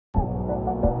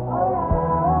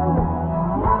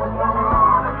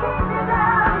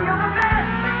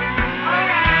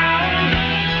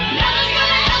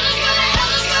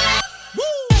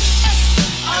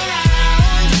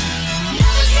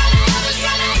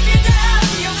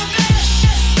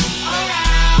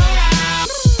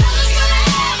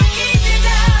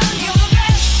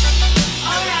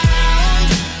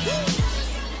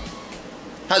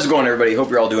everybody?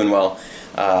 Hope you're all doing well.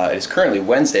 It is currently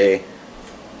Wednesday,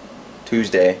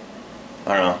 Tuesday.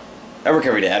 I don't know. I work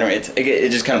every day. It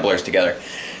just kind of blurs together.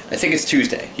 I think it's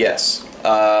Tuesday. Yes.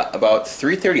 About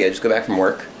 3:30. I just go back from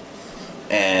work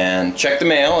and check the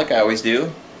mail like I always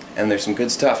do. And there's some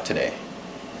good stuff today.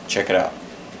 Check it out.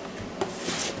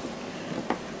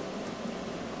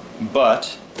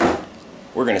 But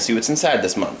we're gonna see what's inside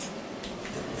this month.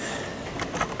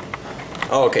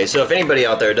 Oh, okay, so if anybody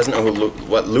out there doesn't know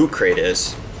what Lootcrate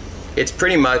is, it's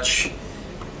pretty much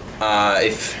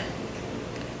if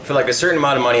for like a certain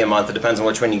amount of money a month, it depends on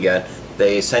which one you get,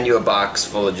 they send you a box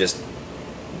full of just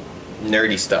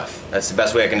nerdy stuff. That's the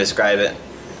best way I can describe it,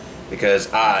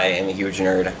 because I am a huge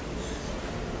nerd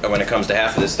when it comes to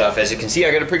half of this stuff. As you can see,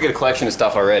 I got a pretty good collection of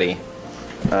stuff already,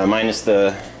 minus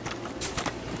the...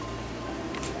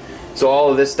 So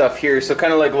all of this stuff here, so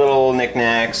kind of like little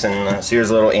knickknacks, and so here's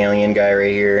a little alien guy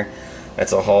right here.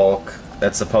 That's a Hulk.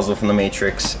 That's a puzzle from the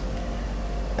Matrix.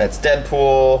 That's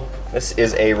Deadpool. This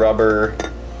is a rubber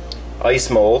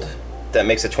ice mold that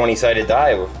makes a 20-sided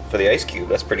die for the ice cube.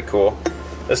 That's pretty cool.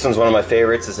 This one's one of my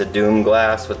favorites. It's a Doom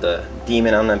glass with the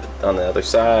demon on the other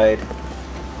side.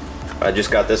 I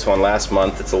just got this one last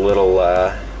month. It's a little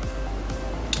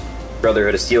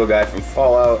Brotherhood of Steel guy from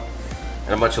Fallout,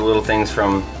 and a bunch of little things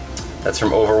from... That's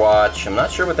from Overwatch. I'm not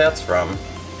sure what that's from.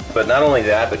 But not only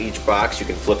that, but each box you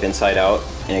can flip inside out,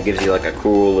 and it gives you like a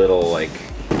cool little like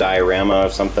diorama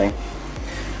of something.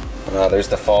 There's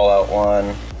the Fallout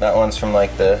one. That one's from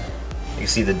like you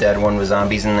see the dead one with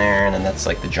zombies in there, and then that's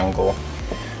like the jungle.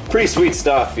 Pretty sweet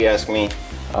stuff, if you ask me.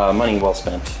 Money well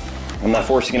spent. I'm not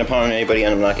forcing it upon anybody,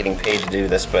 and I'm not getting paid to do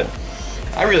this, but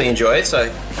I really enjoy it, so I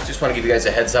just want to give you guys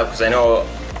a heads up, because I don't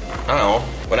know,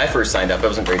 when I first signed up I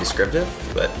wasn't very descriptive,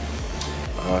 but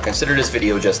consider this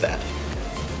video just that.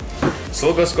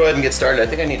 So let's go ahead and get started. I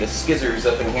think I need a scissors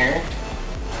up in here.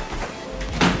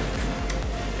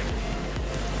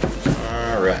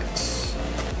 Alright.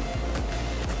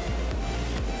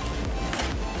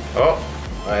 Oh,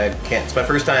 I can't. It's my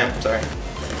first time. Sorry.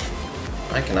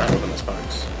 I cannot open this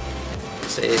box.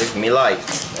 Save me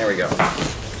life. There we go.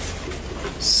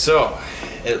 So,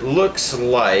 it looks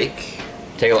like...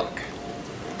 Take a look.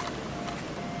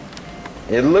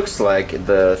 It looks like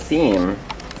the theme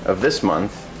of this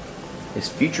month is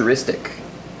futuristic.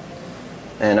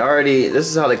 And already, this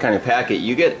is how they kind of pack it.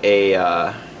 You get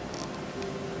a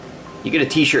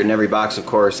t-shirt in every box, of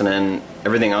course, and then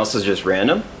everything else is just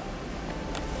random.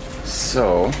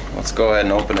 So, let's go ahead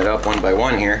and open it up one by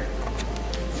one here.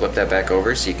 Flip that back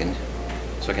over so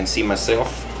I can see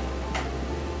myself.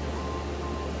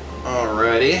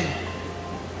 Alrighty.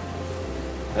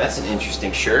 That's an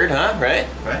interesting shirt, huh? Right?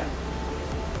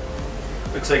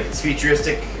 Looks like it's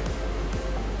futuristic.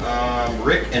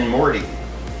 Rick and Morty.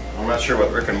 I'm not sure what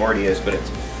Rick and Morty is, but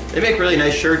they make really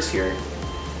nice shirts here.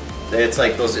 It's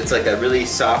like a really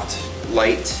soft,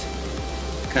 light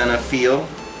kind of feel.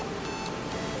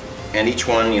 And each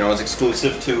one, is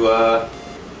exclusive to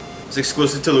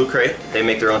Lootcrate. They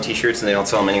make their own t-shirts and they don't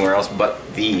sell them anywhere else but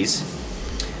these.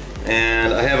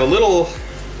 And I have a little,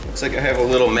 looks like I have a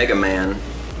little Mega Man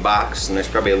box, and there's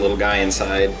probably a little guy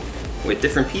inside with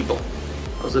different people.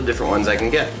 Those are the different ones I can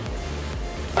get.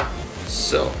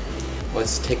 So,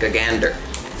 let's take a gander.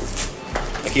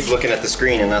 I keep looking at the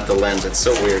screen and not the lens. It's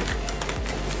so weird.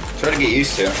 Try to get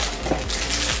used to.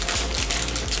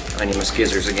 I need my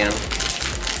scissors again.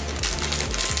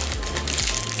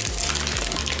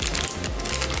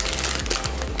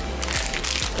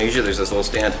 Usually there's this little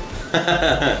stand.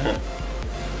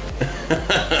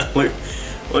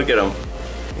 Look at him.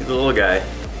 He's a little guy.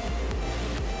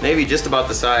 Maybe just about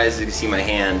the size, you can see my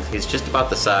hand, he's just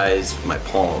about the size of my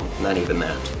palm, not even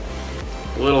that.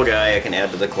 Little guy I can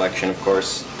add to the collection, of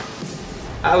course.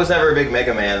 I was never a big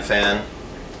Mega Man fan,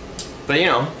 but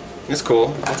it's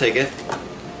cool, I'll take it.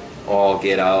 All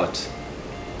get out.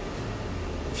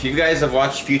 If you guys have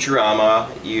watched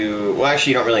Futurama, well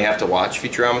actually you don't really have to watch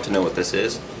Futurama to know what this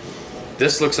is.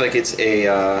 This looks like it's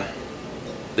the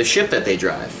ship that they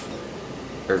drive.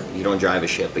 Or you don't drive a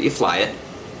ship, but you fly it.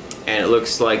 And it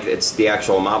looks like it's the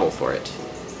actual model for it.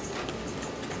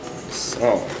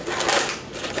 So,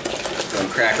 I'm gonna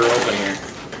crack her open here.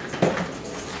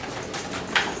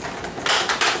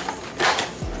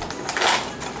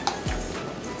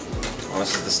 Well,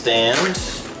 this is the stand.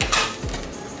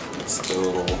 It's the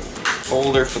little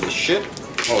folder for the ship.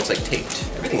 Oh, it's like taped.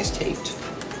 Everything is taped.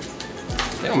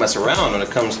 They don't mess around when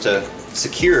it comes to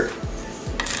secure.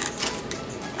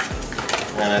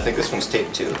 And I think this one's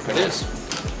taped too. It is.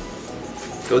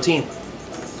 Go team.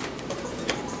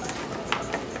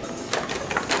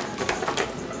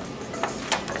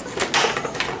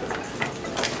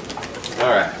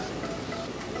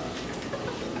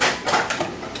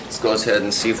 go ahead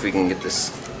and see if we can get this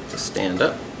to stand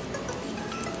up.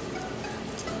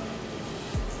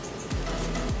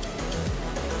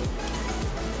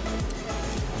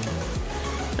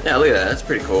 Yeah, look at that, that's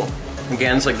pretty cool.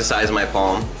 Again, it's like the size of my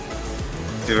palm.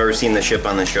 If you've ever seen the ship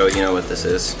on the show, you know what this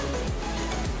is.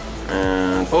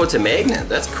 And, oh, it's a magnet,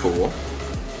 that's cool.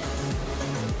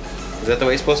 Is that the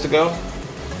way it's supposed to go?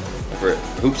 Where it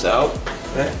hoops out?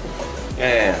 Right?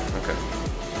 Yeah, okay.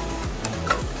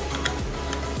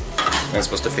 And it's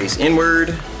supposed to face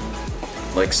inward,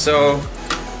 like so.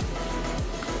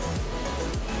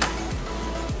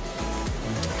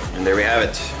 And there we have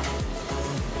it.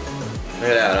 Look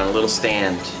at that, on a little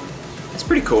stand. It's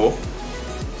pretty cool.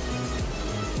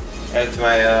 Add it to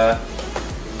my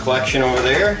collection over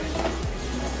there.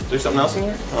 Is there something else in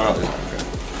here? Oh, no, there's not.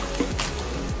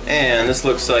 Okay. And this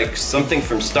looks like something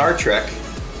from Star Trek.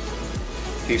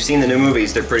 If you've seen the new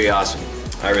movies, they're pretty awesome.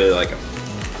 I really like them.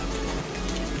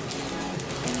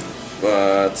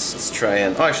 But let's try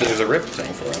and... Oh, actually, there's a rip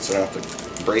thing for it, so I don't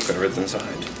have to break whatever's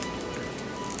inside.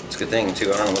 It's a good thing,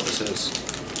 too. I don't know what this is.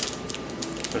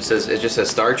 It just says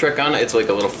Star Trek on it. It's like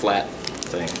a little flat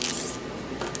thing.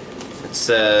 It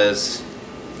says...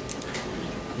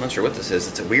 I'm not sure what this is.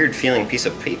 It's a weird feeling piece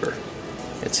of paper.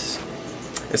 It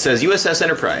says USS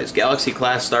Enterprise, Galaxy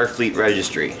Class Starfleet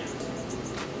Registry.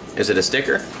 Is it a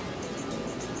sticker?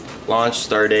 Launch,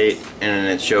 star date, and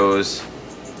it shows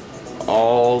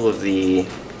all of the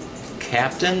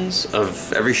captains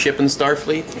of every ship in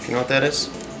Starfleet, if you know what that is.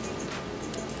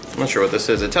 I'm not sure what this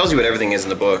is. It tells you what everything is in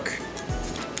the book.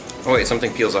 Oh wait,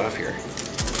 something peels off here.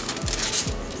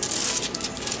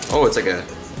 Oh, it's like a...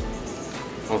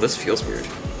 Oh, this feels weird.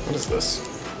 What is this?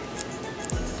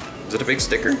 Is it a big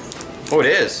sticker? Oh, it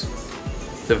is.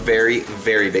 It's a very,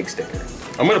 very big sticker.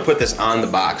 I'm gonna put this on the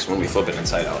box when we flip it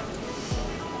inside out.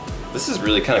 This is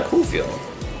really kind of cool feeling.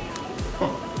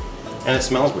 Huh. And it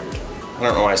smells weird. I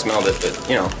don't know why I smelled it, but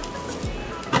you know.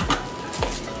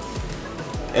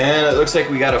 And it looks like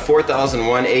we got a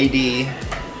 4001 AD.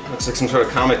 Looks like some sort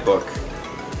of comic book.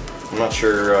 I'm not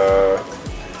sure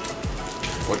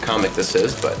what comic this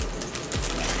is, but...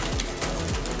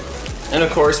 And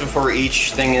of course, before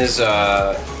each thing is,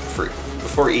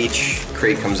 before each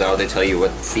crate comes out, they tell you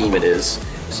what theme it is,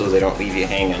 so they don't leave you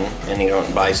hanging, and you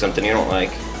don't buy something you don't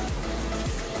like.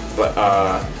 But,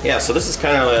 yeah, so this is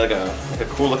kind of like a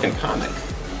cool looking comic.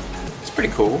 It's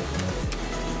pretty cool.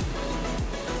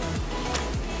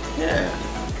 Yeah,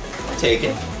 I'll take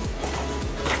it.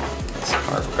 It's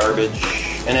garbage.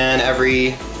 And then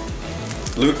every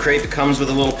loot crate comes with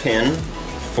a little pin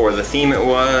for the theme it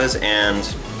was and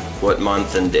what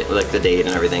month and like the date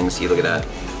and everything. See, look at that.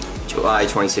 July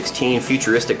 2016,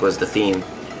 futuristic was the theme.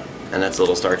 And that's a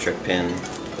little Star Trek pin.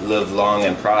 Live long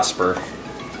and prosper.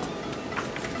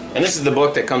 And this is the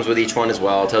book that comes with each one as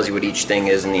well. It tells you what each thing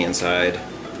is in the inside.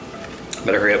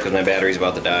 Better hurry up because my battery's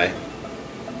about to die.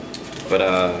 But,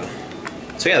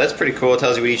 so yeah, that's pretty cool. It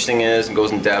tells you what each thing is and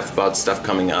goes in depth about stuff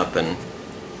coming up. And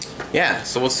yeah,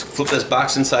 so let's flip this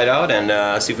box inside out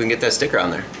and see if we can get that sticker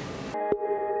on there.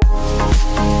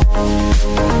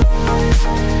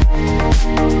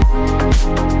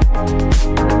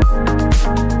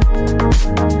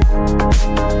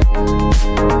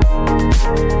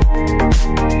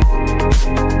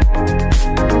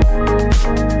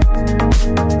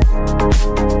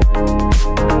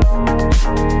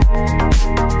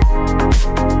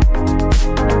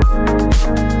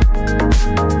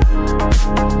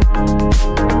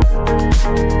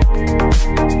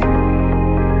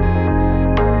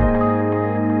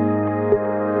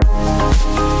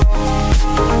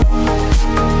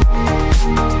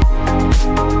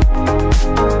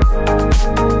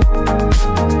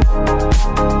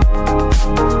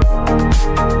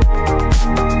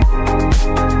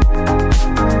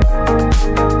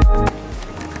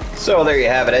 So there you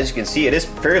have it. As you can see, it is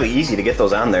fairly easy to get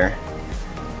those on there.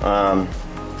 I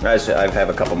have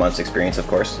a couple months experience, of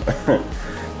course.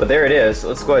 But there it is.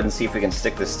 Let's go ahead and see if we can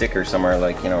stick this sticker somewhere,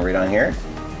 like, you know, right on here.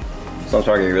 Someone's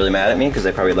probably really mad at me because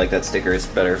they probably like that sticker. It's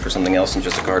better for something else than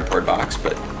just a cardboard box,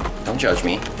 but don't judge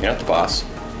me. You're not the boss.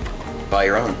 Buy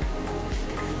your own.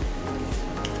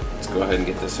 Let's go ahead and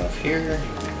get this off here.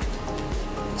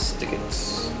 Stick it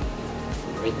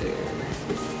right there.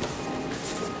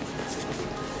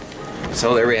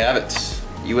 So there we have it.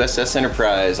 USS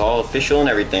Enterprise, all official and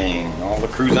everything. All the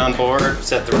crew's on board,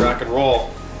 set to rock and roll.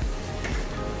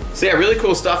 So yeah, really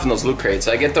cool stuff in those loot crates.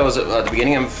 I get those at the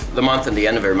beginning of the month and the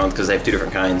end of every month because they have two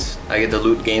different kinds. I get the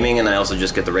loot gaming and I also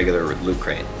just get the regular loot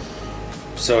crate.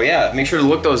 So yeah, make sure to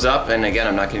look those up. And again,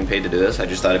 I'm not getting paid to do this. I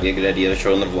just thought it'd be a good idea to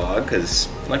show in the vlog because,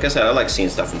 like I said, I like seeing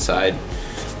stuff inside.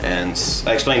 And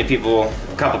I explained to people,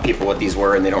 a couple people, what these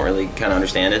were, and they don't really kind of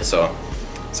understand it. So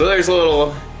there's a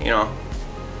little, you know,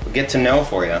 get to know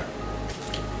for you.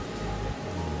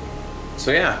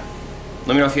 So yeah,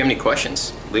 let me know if you have any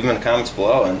questions. Leave them in the comments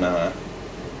below, and I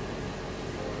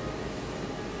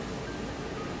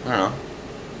don't know,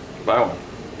 buy one.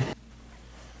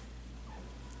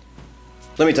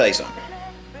 Let me tell you something.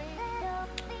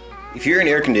 If you're in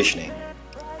air conditioning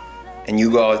and you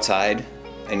go outside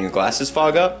and your glasses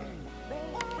fog up,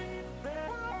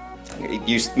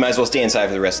 you might as well stay inside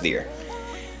for the rest of the year.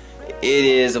 It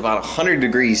is about 100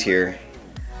 degrees here,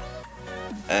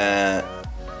 and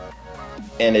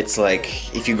it's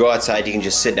like if you go outside you can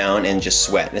just sit down and just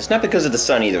sweat. And it's not because of the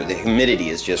sun either. The humidity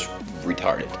is just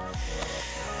retarded.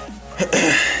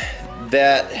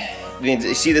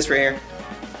 You see this right here?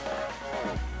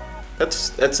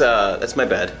 That's my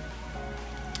bed.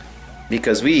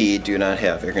 Because we do not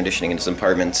have air conditioning in this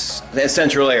apartment.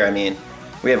 Central air, I mean.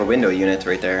 We have a window unit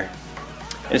right there.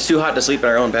 And it's too hot to sleep in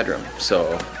our own bedroom.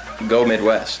 So, go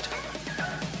Midwest.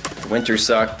 The winters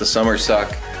suck, the summers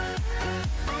suck.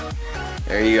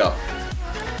 There you go.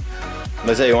 I'm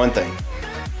gonna tell you one thing.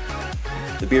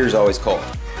 The beer is always cold.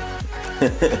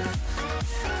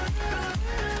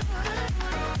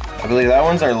 I believe that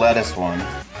one's our lettuce one.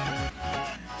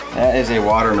 That is a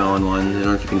watermelon one. I don't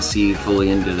know if you can see fully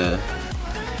into there.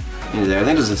 I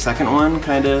think there's a second one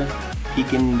kind of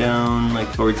peeking down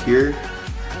like towards here.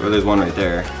 Or there's one right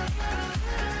there.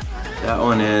 That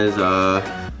one is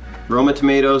Roma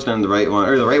tomatoes, and the right one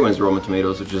is Roma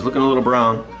tomatoes, which is looking a little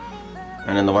brown.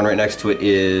 And then the one right next to it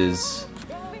is,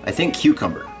 I think,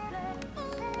 cucumber.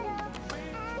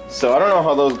 So I don't know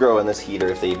how those grow in this heater,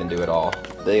 if they even do at all.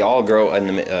 They all grow in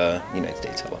the United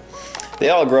States. Hello. They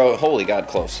all grow. Holy God,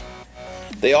 close.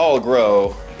 They all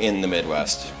grow in the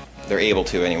Midwest. They're able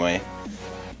to anyway.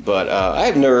 But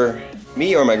I've never,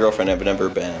 me or my girlfriend have never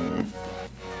been.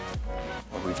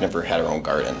 We've never had our own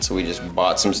garden, so we just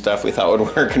bought some stuff we thought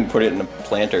would work and put it in a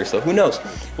planter. So who knows?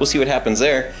 We'll see what happens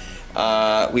there.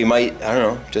 We might, I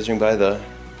don't know, judging by the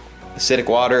acidic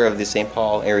water of the St.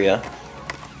 Paul area,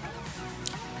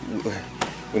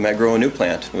 we might grow a new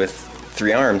plant with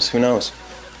 3 arms. Who knows?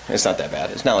 It's not that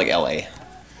bad. It's not like LA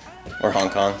or Hong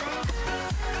Kong.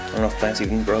 I don't know if plants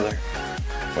even grow there.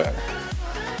 Whatever.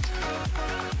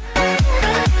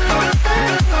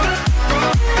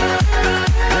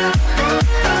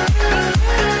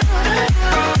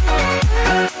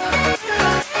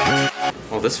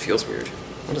 Well, this feels weird.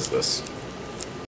 What is this?